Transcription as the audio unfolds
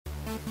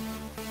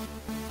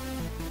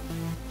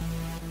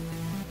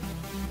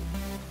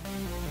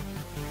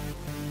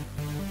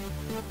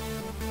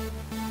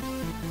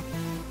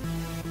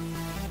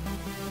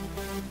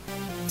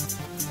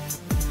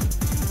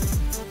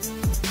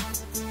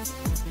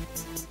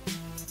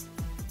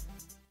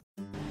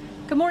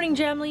Good morning,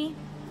 Gemly.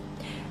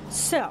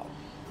 So,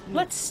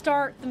 let's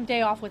start the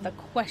day off with a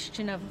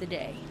question of the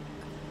day.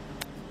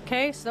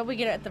 Okay, so we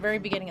get it at the very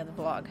beginning of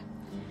the vlog.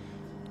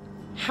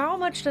 How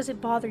much does it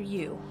bother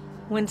you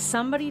when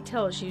somebody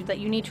tells you that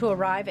you need to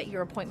arrive at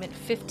your appointment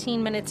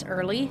 15 minutes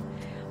early,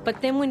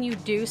 but then when you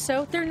do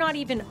so, they're not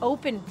even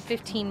open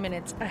 15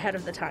 minutes ahead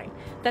of the time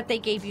that they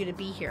gave you to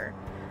be here?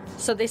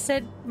 So they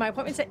said, my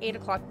appointment's at 8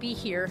 o'clock, be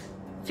here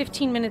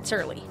 15 minutes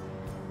early.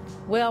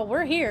 Well,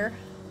 we're here.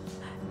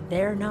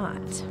 They're not.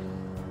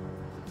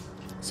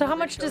 So how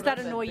much does that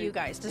annoy you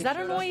guys? Does that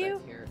annoy you?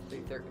 Here,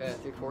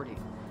 3:40.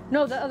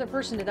 No, the other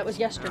person did. That was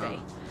yesterday.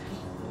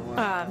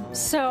 Wow.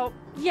 So,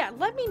 yeah,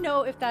 let me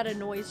know if that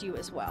annoys you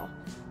as well.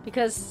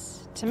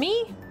 Because to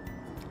me,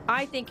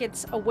 I think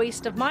it's a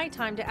waste of my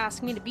time to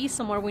ask me to be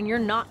somewhere when you're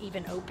not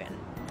even open.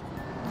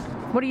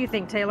 What do you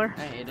think, Taylor?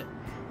 I hate it.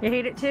 You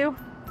hate it too?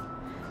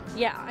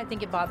 Yeah, I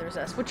think it bothers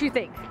us. What do you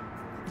think?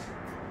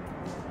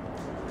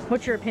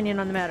 What's your opinion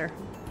on the matter?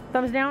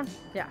 Thumbs down?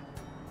 Yeah.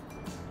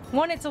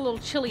 One, it's a little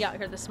chilly out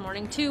here this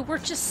morning. Two, we're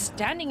just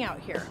standing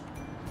out here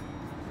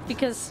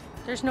because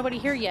there's nobody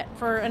here yet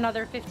for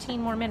another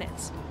 15 more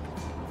minutes.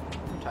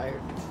 I'm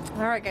tired.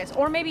 All right, guys.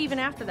 Or maybe even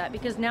after that,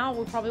 because now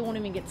we probably won't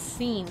even get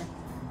seen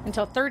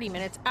until 30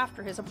 minutes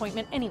after his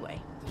appointment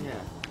anyway. Yeah.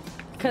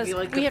 Because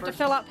Like we have to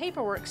fill out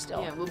paperwork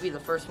still. Yeah, we'll be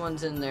the first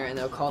ones in there, and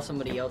they'll call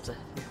somebody else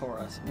before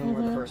us when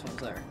we're the first ones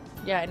there.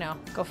 Yeah, I know.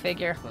 Go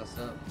figure. What's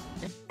up?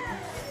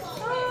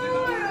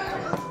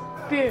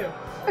 Boo.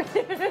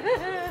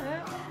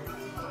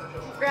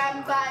 Grab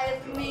and buy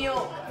his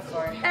milk.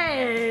 Sorry.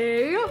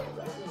 Hey!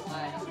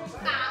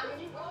 Hi.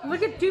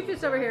 Look at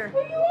Doofus over here.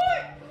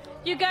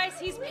 You guys,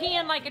 he's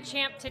peeing like a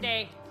champ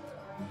today.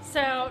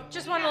 So,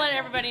 just want to let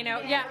everybody know.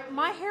 Yeah,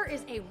 my hair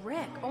is a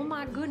wreck. Oh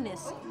my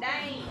goodness.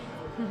 Dang.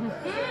 Look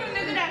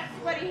at that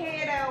sweaty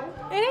hair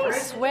though. It ain't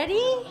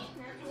sweaty.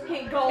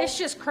 Can't go. It's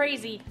just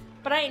crazy.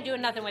 But I ain't doing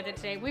nothing with it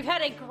today. We've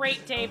had a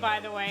great day, by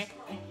the way.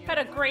 Had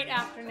a great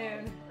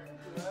afternoon.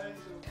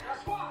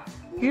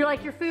 You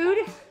like your food?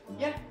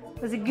 Yeah.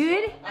 Was it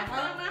good? I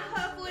found my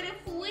hug for the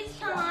first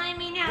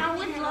time and I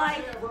was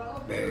like...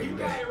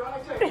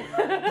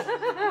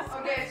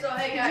 Okay, so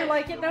hey guys. Did you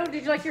like it though?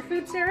 Did you like your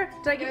food, Sarah?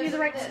 Did I give you the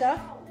right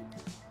stuff?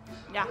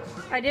 Yeah,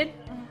 I did?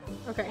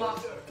 Okay.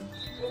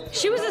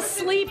 She was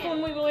asleep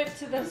when we went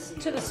to the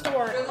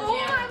store. Oh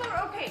my lord,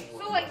 okay,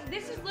 so like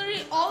this is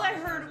literally all I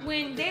heard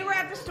when they were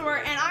at the store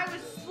and I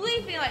was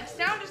sleeping, like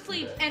sound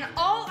asleep, and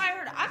all I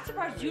heard, I'm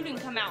surprised you didn't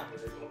come out.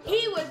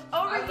 He was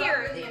over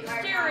here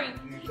staring.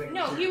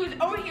 No, he was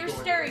over here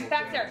staring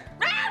back there.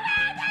 I'm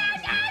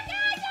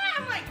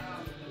like,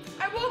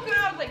 I woke him up,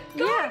 I was like,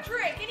 go Yeah.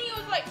 trick, and he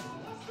was like,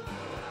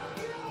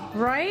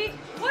 Right?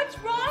 what's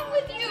wrong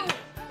with you?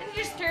 And he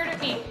just stared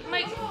at me. I'm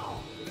like,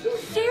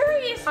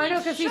 seriously? I know,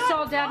 because he shut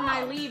saw Dad and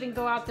I up. leave and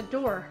go out the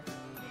door.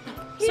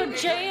 So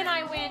Jay and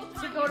I went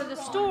to go to the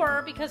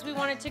store because we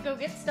wanted to go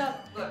get stuff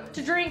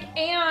to drink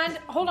and,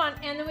 hold on,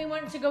 and then we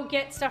wanted to go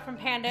get stuff from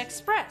Panda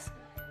Express.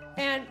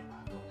 And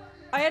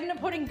I ended up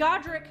putting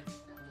Godric,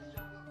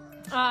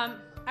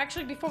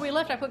 actually before we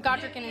left I put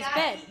Godric in his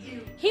bed.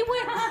 He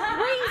went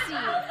crazy.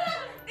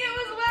 It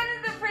was one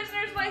of the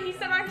prisoners, like he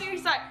said on here,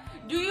 he's like,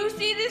 do you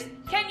see this?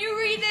 Can you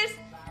read this?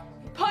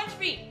 Punch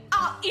me,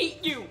 I'll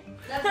eat you.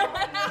 That's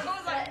what I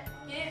was like,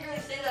 he didn't really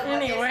say that.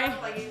 Anyway. But it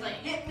sounded like he's like,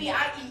 hit me,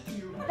 I eat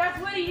you. that's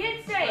what he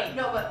did say.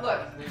 No, but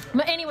look.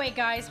 But anyway,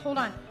 guys, hold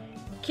on.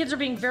 Kids are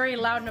being very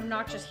loud and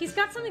obnoxious. He's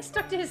got something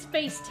stuck to his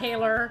face,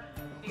 Taylor.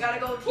 You gotta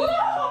go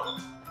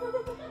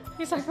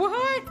He's like,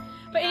 what?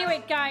 But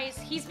anyway, guys,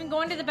 he's been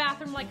going to the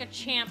bathroom like a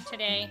champ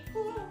today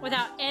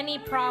without any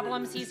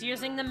problems. He's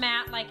using the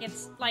mat like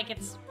he's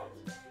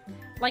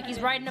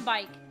riding a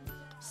bike.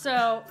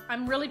 So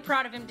I'm really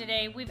proud of him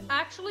today. We've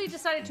actually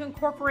decided to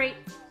incorporate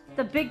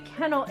the big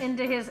kennel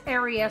into his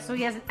area, so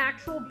he has an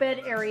actual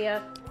bed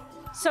area.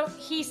 So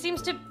he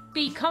seems to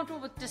be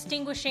comfortable with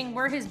distinguishing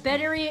where his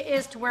bed area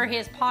is to where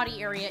his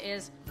potty area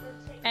is.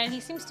 And he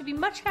seems to be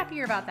much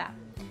happier about that.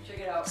 Check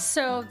it out.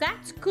 So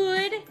that's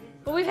good.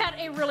 But we've had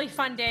a really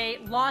fun day.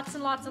 Lots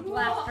and lots of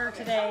laughter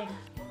today.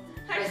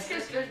 My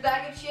sister's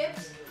bag of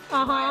chips.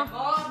 Uh-huh. My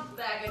mom's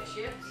bag of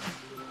chips.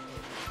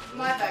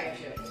 My bag of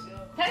chips.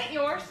 That ain't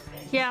yours.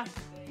 Yeah.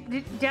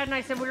 Dad and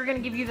I said we were going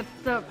to give you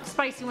the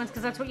spicy ones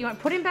because that's what you want.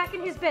 Put him back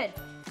in his bed.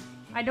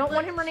 I don't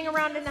want him running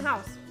around in the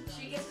house.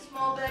 She gets a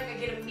small bag, I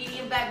get a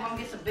medium bag, mom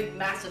gets a big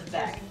massive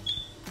bag.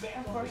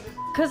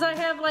 Because I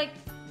have like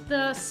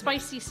the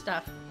spicy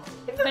stuff.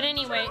 But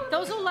anyway,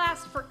 those will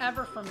last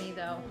forever for me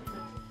though.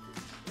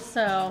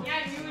 So.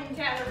 Yeah, you and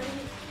Dad are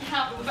eating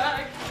half the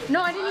bag.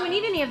 No, I didn't even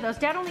eat any of those.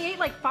 Dad only ate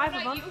like 5 of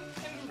Not them. you, him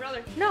and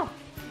brother. No,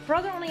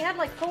 brother only had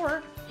like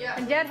 4. Yeah.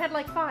 And Dad had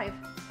like 5.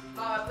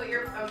 I'm putting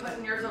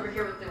yours over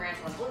here with the ranch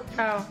one.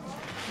 Oh.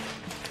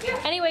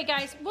 Anyway,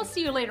 guys, we'll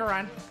see you later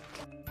on.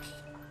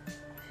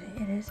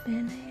 It has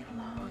been a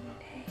long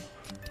day.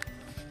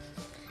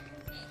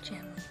 Hey,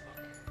 Jim.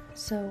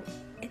 So,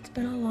 it's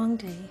been a long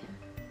day.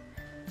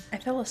 I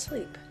fell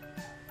asleep.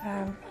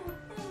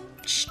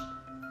 Shh.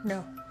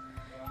 No.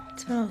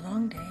 It's been a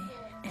long day,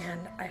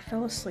 and I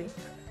fell asleep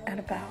at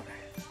about,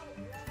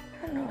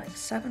 I don't know, like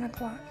 7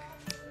 o'clock.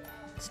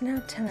 It's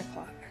now 10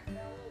 o'clock.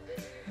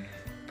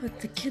 But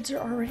the kids are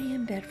already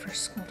in bed for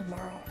school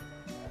tomorrow.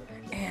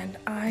 And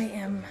I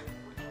am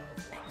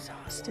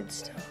exhausted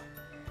still.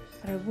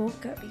 But I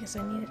woke up because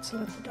I needed to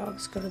let the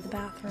dogs go to the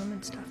bathroom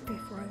and stuff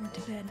before I went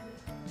to bed.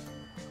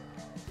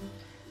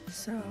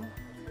 So,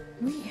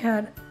 we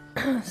had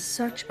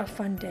such a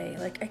fun day.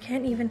 Like, I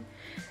can't even,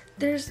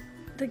 there's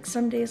like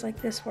some days like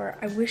this where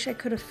I wish I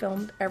could have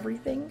filmed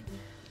everything,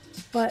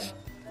 but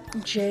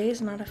Jay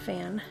is not a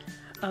fan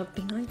of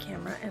being on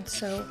camera, and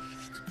so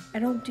I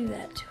don't do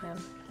that to him.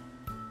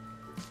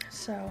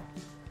 So,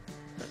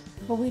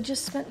 well, we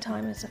just spent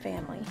time as a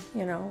family,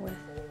 you know, with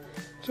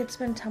kids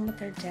spend time with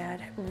their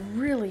dad,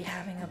 really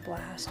having a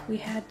blast. We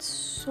had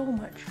so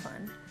much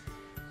fun,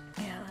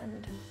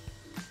 and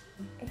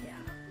yeah,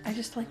 I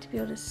just like to be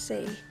able to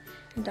say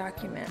and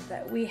document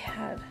that we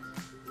had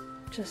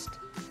just,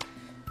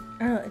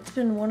 I don't know, it's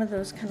been one of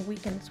those kind of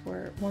weekends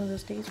where, one of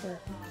those days where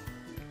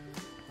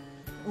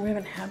we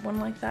haven't had one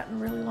like that in a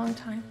really long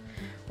time,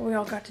 where we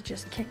all got to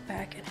just kick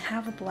back and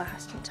have a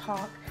blast and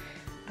talk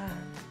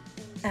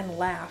and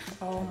laugh.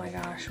 Oh my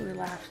gosh, we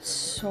laughed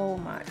so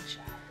much.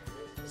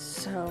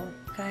 So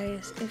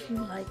guys, if you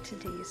liked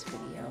today's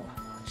video,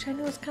 which I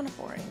know is kind of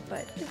boring,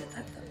 but give it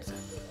that thumbs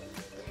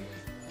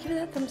up. Give it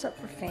that thumbs up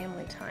for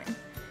family time.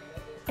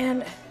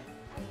 And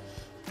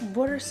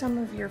what are some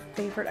of your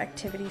favorite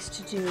activities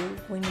to do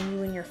when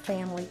you and your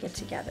family get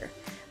together?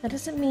 That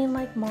doesn't mean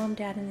like mom,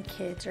 dad, and the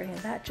kids or any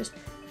of that, just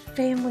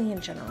family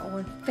in general.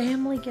 When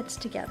family gets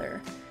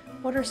together,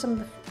 what are some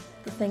of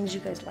the things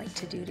you guys like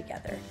to do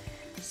together?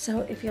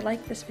 So if you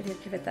like this video,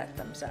 give it that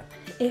thumbs up.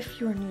 If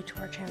you're new to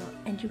our channel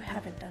and you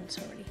haven't done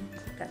so already,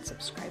 click that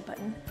subscribe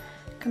button.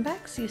 Come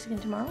back, see us again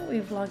tomorrow.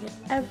 We vlog it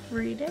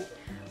every day,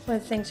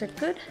 whether things are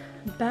good,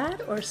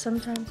 bad, or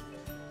sometimes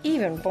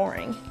even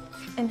boring.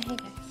 And hey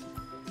guys,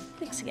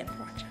 thanks again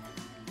for watching.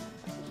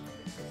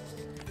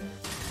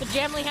 But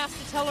Jamily has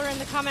to tell her in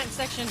the comment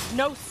section,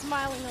 no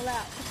smiling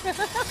allowed.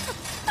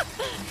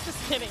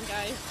 Just kidding,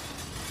 guys.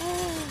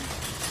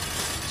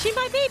 She's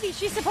my baby.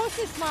 She's supposed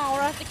to smile or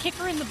I have to kick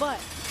her in the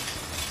butt.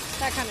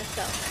 That kind of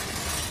stuff.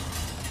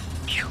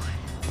 Here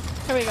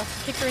we go.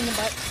 Kick her in the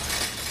butt.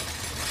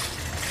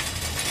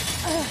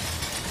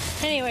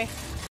 Anyway.